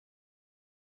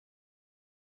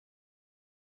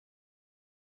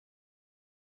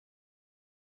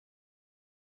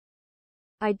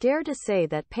I dare to say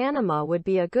that Panama would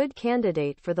be a good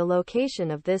candidate for the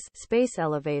location of this space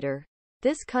elevator.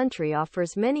 This country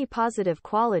offers many positive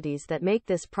qualities that make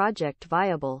this project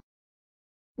viable.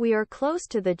 We are close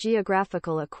to the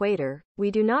geographical equator,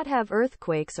 we do not have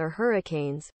earthquakes or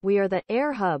hurricanes, we are the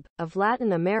air hub of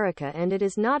Latin America, and it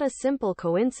is not a simple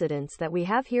coincidence that we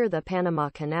have here the Panama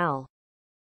Canal.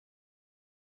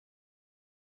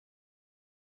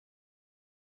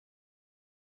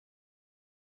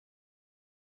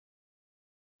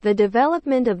 The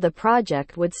development of the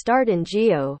project would start in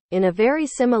GEO, in a very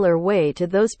similar way to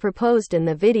those proposed in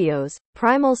the videos,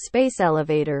 Primal Space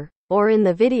Elevator, or in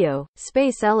the video,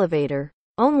 Space Elevator,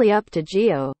 only up to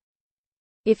GEO.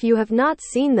 If you have not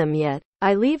seen them yet,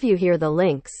 I leave you here the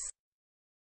links.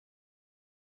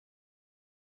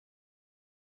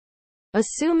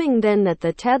 Assuming then that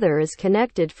the tether is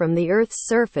connected from the Earth's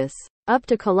surface, up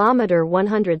to kilometer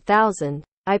 100,000,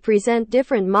 I present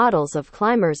different models of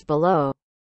climbers below.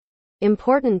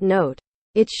 Important note.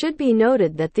 It should be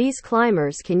noted that these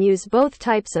climbers can use both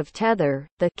types of tether,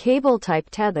 the cable-type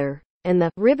tether, and the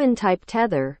ribbon-type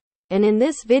tether, and in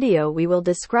this video we will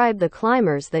describe the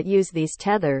climbers that use these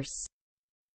tethers.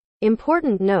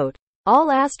 Important note. All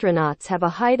astronauts have a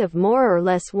height of more or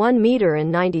less 1 meter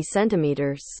and 90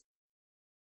 centimeters.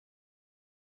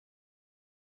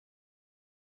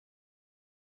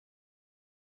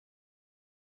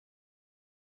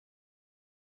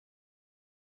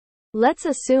 Let's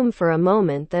assume for a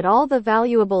moment that all the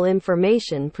valuable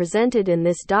information presented in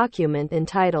this document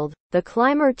entitled, "The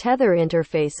Climber Tether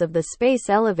Interface of the Space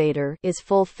Elevator," is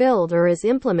fulfilled or is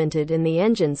implemented in the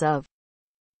engines of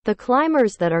the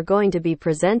climbers that are going to be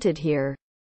presented here,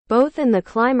 both in the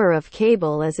climber of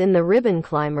cable as in the ribbon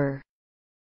climber.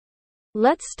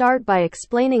 Let's start by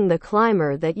explaining the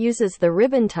climber that uses the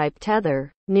ribbon-type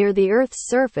tether. Near the Earth's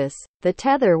surface, the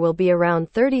tether will be around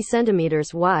 30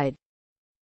 centimeters wide,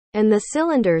 and the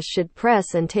cylinders should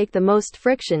press and take the most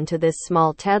friction to this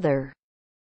small tether.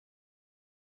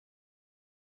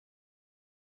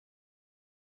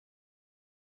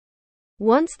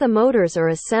 Once the motors are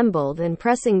assembled and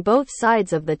pressing both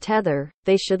sides of the tether,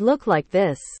 they should look like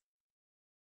this.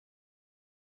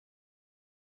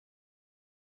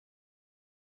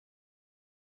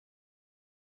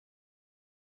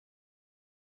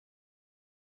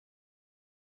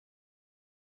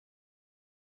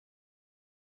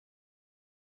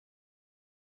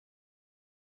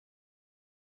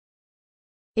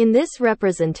 In this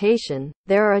representation,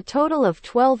 there are a total of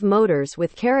 12 motors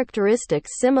with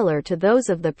characteristics similar to those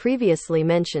of the previously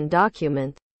mentioned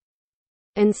document,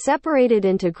 and separated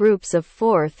into groups of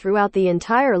 4 throughout the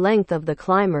entire length of the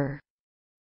climber.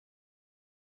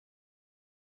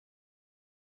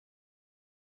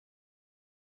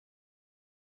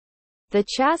 The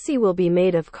chassis will be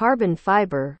made of carbon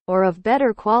fiber, or of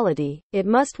better quality. It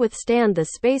must withstand the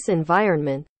space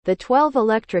environment. The 12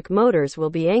 electric motors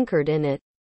will be anchored in it.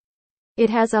 It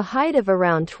has a height of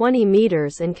around 20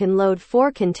 meters and can load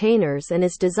 4 containers and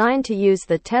is designed to use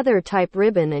the tether-type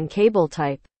ribbon and cable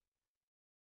type.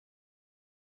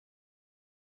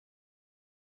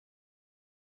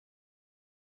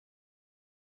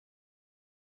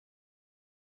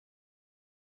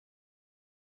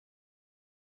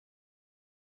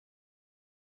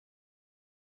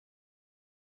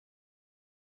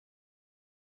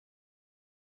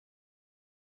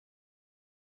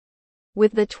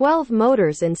 With the 12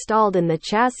 motors installed in the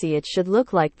chassis, it should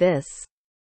look like this.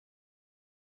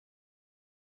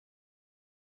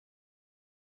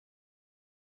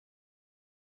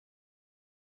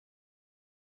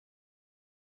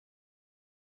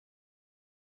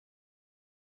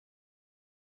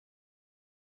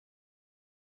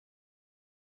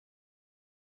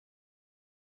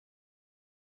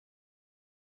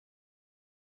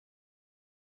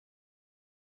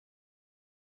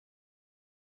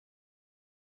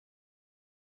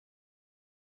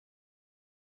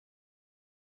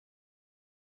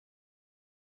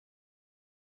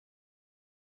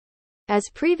 As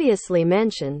previously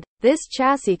mentioned, this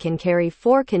chassis can carry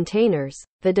 4 containers,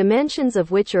 the dimensions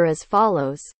of which are as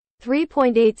follows: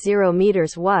 3.80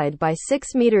 meters wide by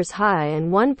 6 meters high and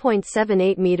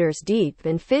 1.78 meters deep,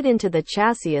 and fit into the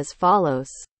chassis as follows.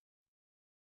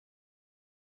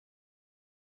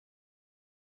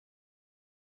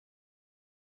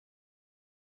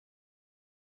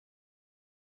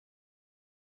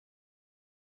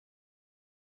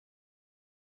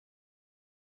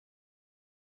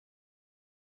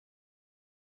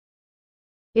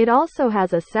 It also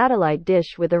has a satellite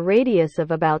dish with a radius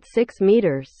of about 6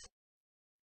 meters.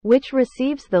 which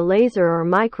receives the laser or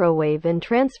microwave and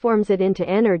transforms it into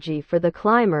energy for the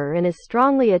climber and is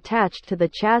strongly attached to the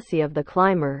chassis of the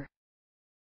climber.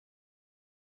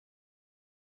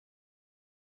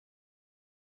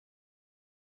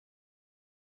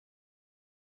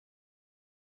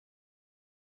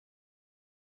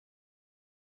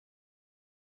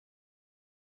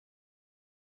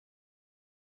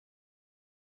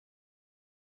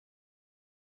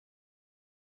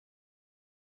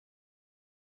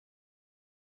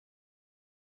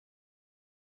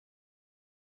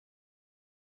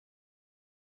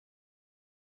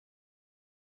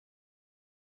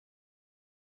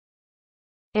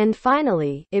 And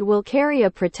finally, it will carry a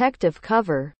protective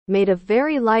cover, made of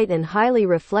very light and highly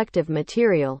reflective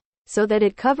material, so that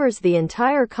it covers the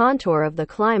entire contour of the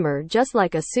climber just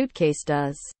like a suitcase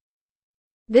does.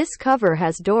 This cover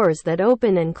has doors that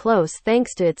open and close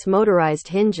thanks to its motorized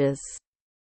hinges.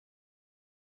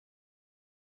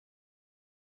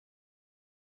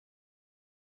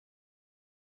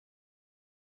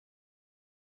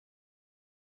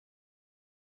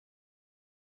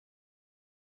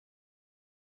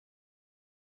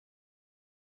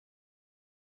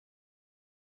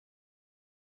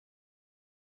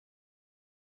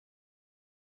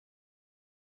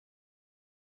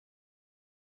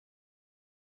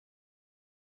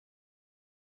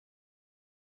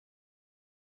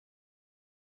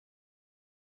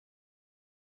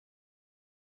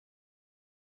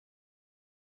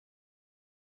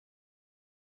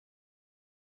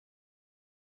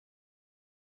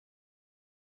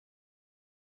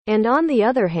 And on the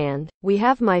other hand, we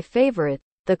have my favorite,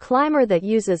 the climber that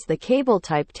uses the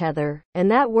cable-type tether,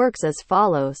 and that works as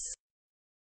follows.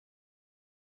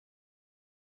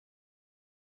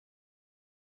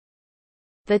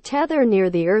 The tether near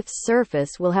the Earth's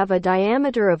surface will have a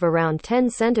diameter of around 10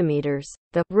 centimeters.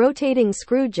 The rotating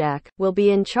screwjack will be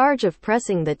in charge of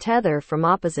pressing the tether from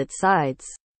opposite sides,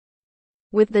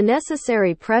 with the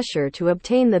necessary pressure to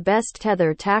obtain the best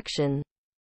tether traction.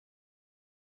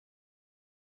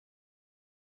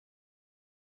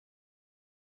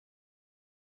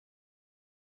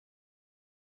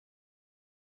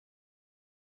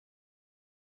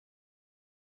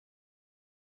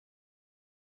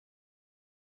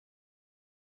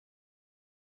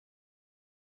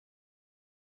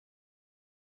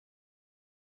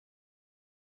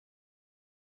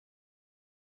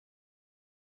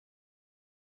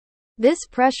 This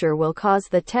pressure will cause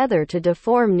the tether to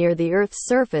deform near the Earth's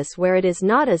surface where it is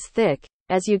not as thick.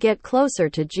 As you get closer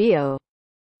to GEO,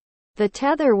 the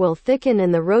tether will thicken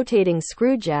and the rotating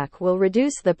screwjack will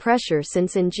reduce the pressure,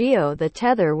 since in GEO the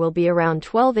tether will be around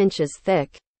 12 inches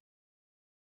thick.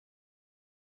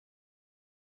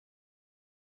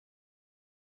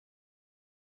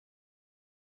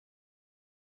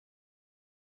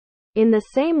 In the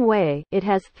same way, it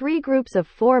has 3 groups of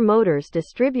 4 motors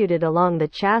distributed along the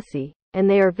chassis, and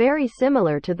they are very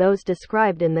similar to those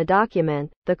described in the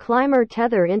document, the Climber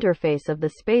Tether Interface of the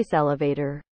Space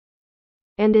Elevator.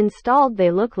 And installed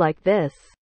they look like this.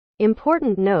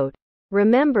 Important note: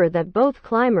 remember that both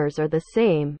climbers are the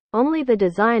same, only the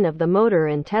design of the motor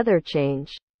and tether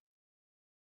change.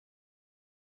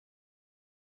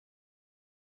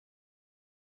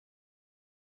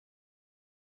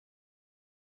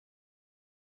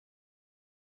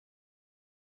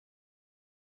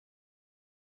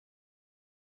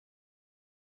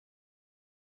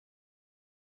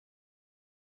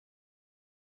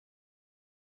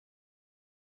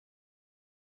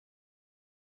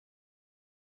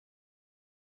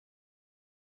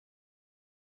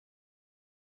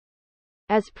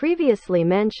 As previously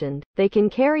mentioned, they can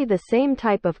carry the same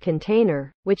type of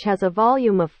container, which has a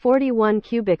volume of 41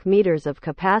 cubic meters of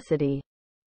capacity.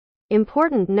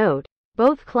 Important note: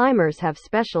 both climbers have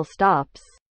special stops,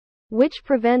 which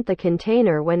prevent the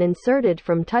container when inserted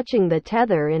from touching the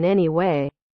tether in any way.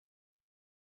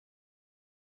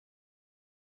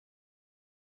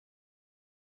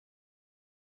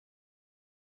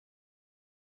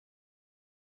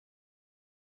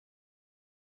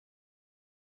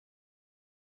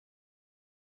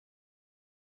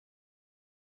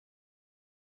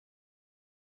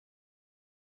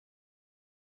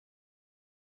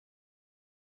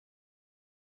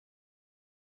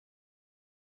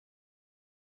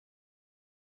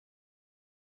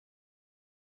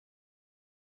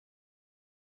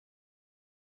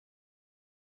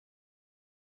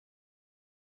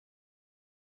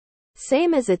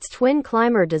 Same as its twin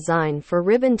climber design for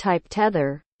ribbon-type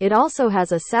tether, it also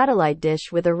has a satellite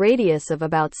dish with a radius of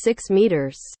about 6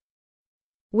 meters,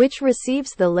 which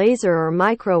receives the laser or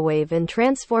microwave and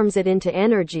transforms it into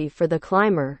energy for the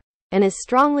climber. and is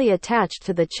strongly attached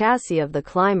to the chassis of the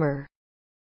climber.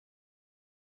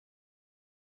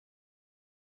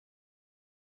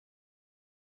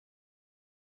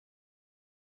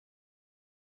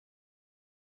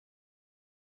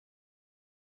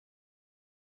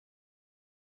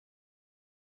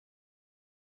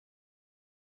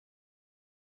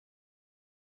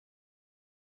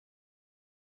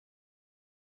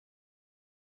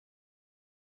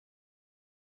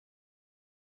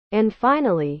 And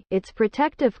finally, its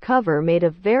protective cover made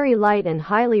of very light and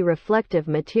highly reflective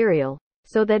material,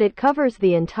 so that it covers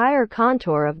the entire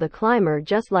contour of the climber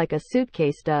just like a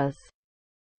suitcase does.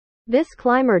 This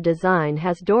climber design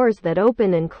has doors that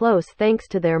open and close thanks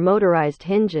to their motorized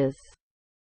hinges.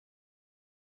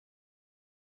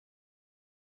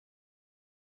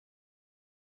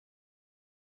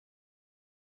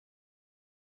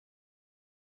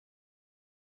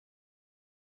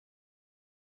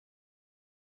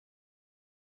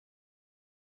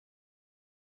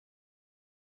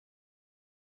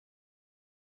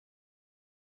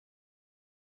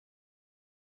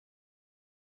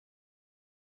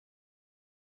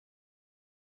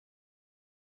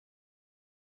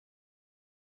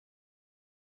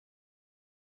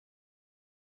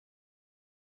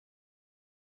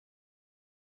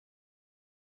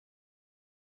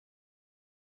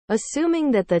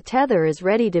 Assuming that the tether is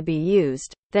ready to be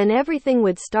used, then everything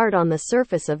would start on the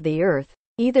surface of the Earth,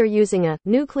 either using a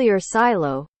nuclear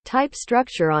silo type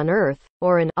structure on Earth,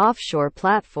 or an offshore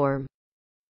platform.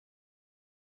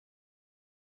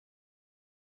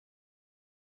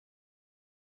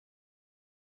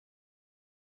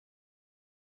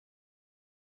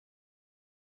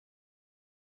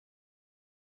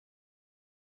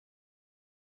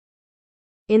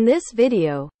 In this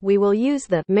video, we will use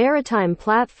the maritime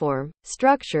platform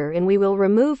structure, and we will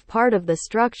remove part of the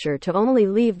structure to only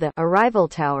leave the arrival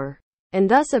tower,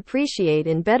 and thus appreciate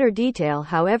in better detail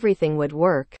how everything would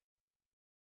work.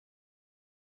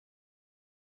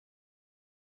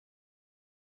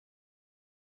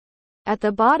 At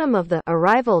the bottom of the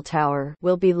arrival tower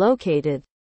will be located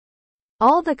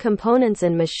all the components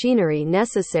and machinery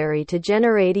necessary to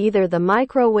generate either the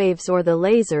microwaves or the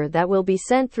laser that will be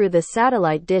sent through the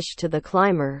satellite dish to the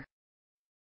climber.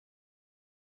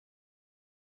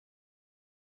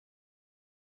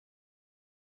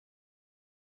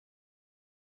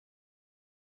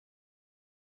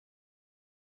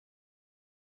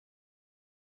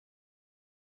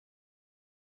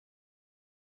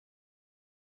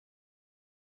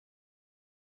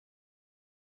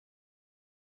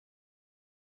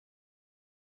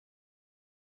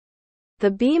 The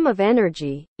beam of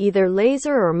energy, either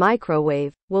laser or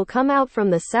microwave, will come out from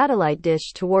the satellite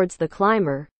dish towards the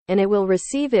climber, and it will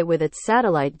receive it with its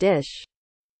satellite dish,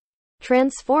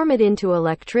 transform it into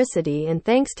electricity, and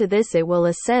thanks to this it will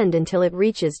ascend until it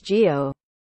reaches GEO.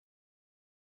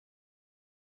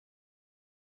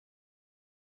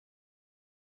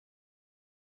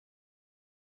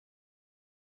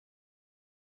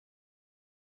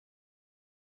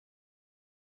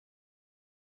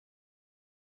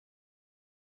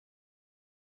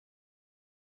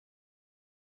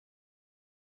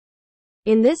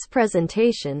 In this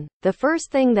presentation, the first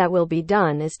thing that will be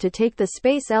done is to take the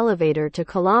space elevator to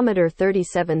kilometer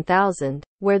 37,000,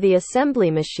 where the assembly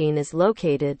machine is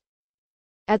located.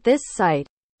 At this site,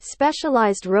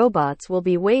 specialized robots will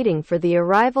be waiting for the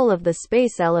arrival of the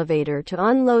space elevator to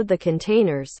unload the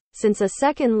containers, since a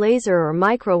second laser or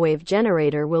microwave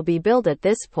generator will be built at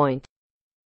this point.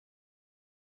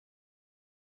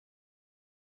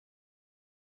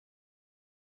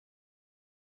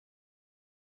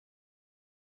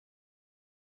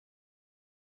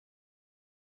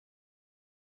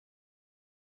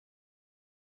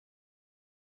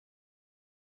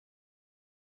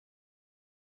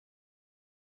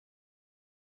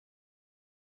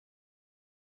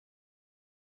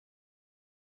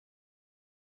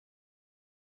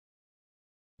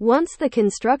 Once the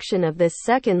construction of this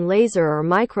second laser or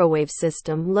microwave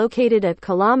system located at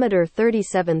kilometer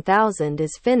 37,000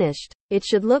 is finished, it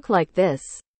should look like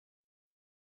this.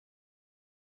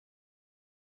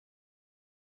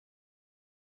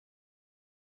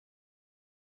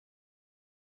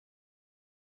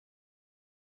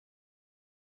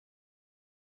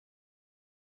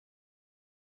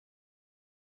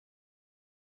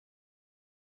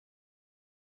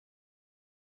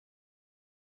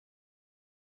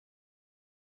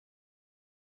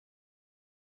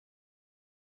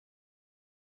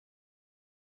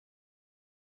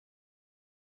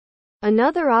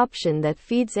 Another option that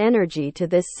feeds energy to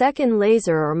this second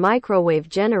laser or microwave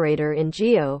generator in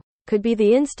GEO could be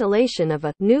the installation of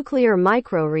a nuclear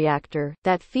microreactor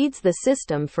that feeds the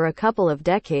system for a couple of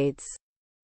decades.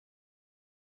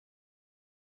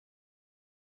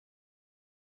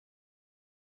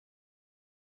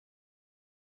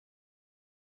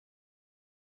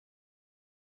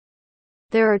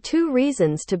 There are two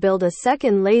reasons to build a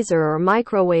second laser or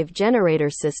microwave generator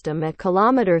system at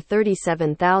kilometer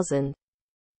 37,000.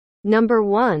 Number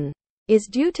 1 is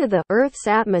due to the Earth's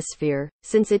atmosphere,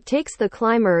 since it takes the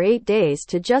climber 8 days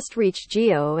to just reach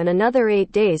GEO and another 8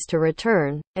 days to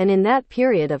return, and in that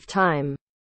period of time,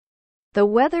 the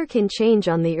weather can change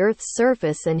on the Earth's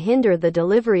surface and hinder the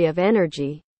delivery of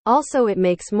energy. Also, it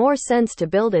makes more sense to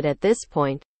build it at this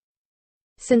point,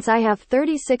 since I have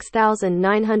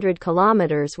 36,900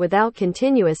 kilometers without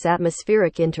continuous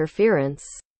atmospheric interference.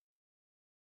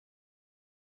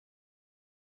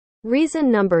 Reason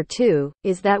number 2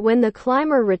 is that when the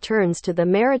climber returns to the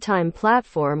maritime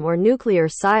platform or nuclear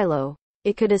silo,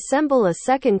 it could assemble a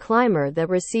second climber that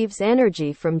receives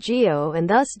energy from GEO and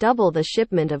thus double the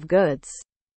shipment of goods.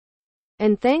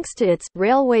 And thanks to its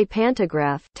railway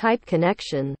pantograph type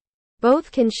connection,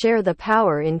 both can share the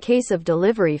power in case of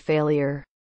delivery failure.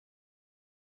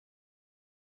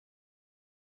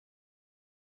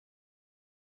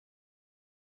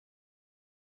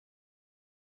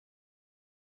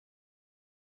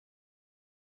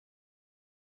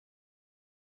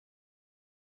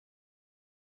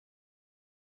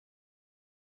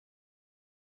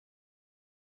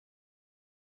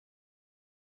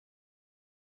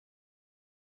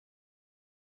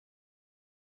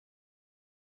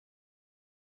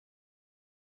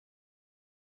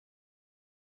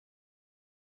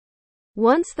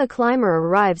 Once the climber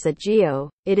arrives at GEO,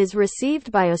 it is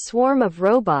received by a swarm of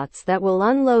robots that will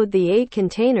unload the 8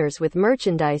 containers with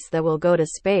merchandise that will go to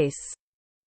space.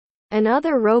 And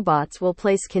other robots will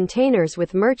place containers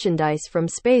with merchandise from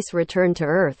space returned to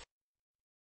Earth.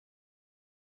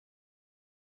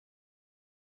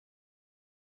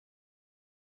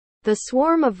 The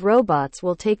swarm of robots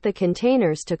will take the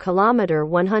containers to kilometer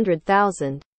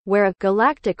 100,000, where a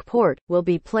galactic port will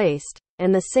be placed,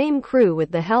 and the same crew,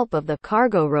 with the help of the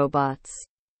cargo robots,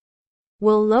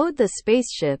 will load the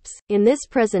spaceships, in this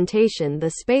presentation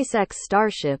the SpaceX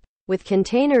Starship, with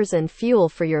containers and fuel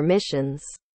for your missions.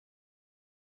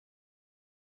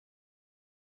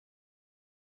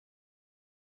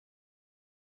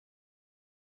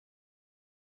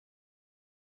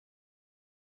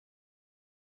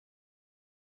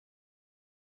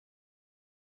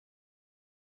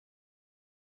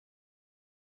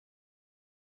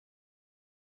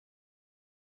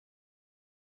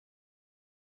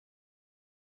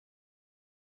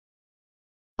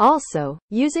 Also,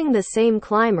 using the same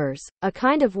climbers, a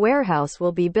kind of warehouse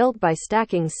will be built by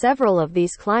stacking several of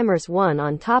these climbers one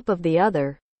on top of the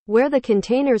other, where the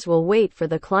containers will wait for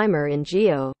the climber in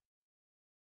GEO.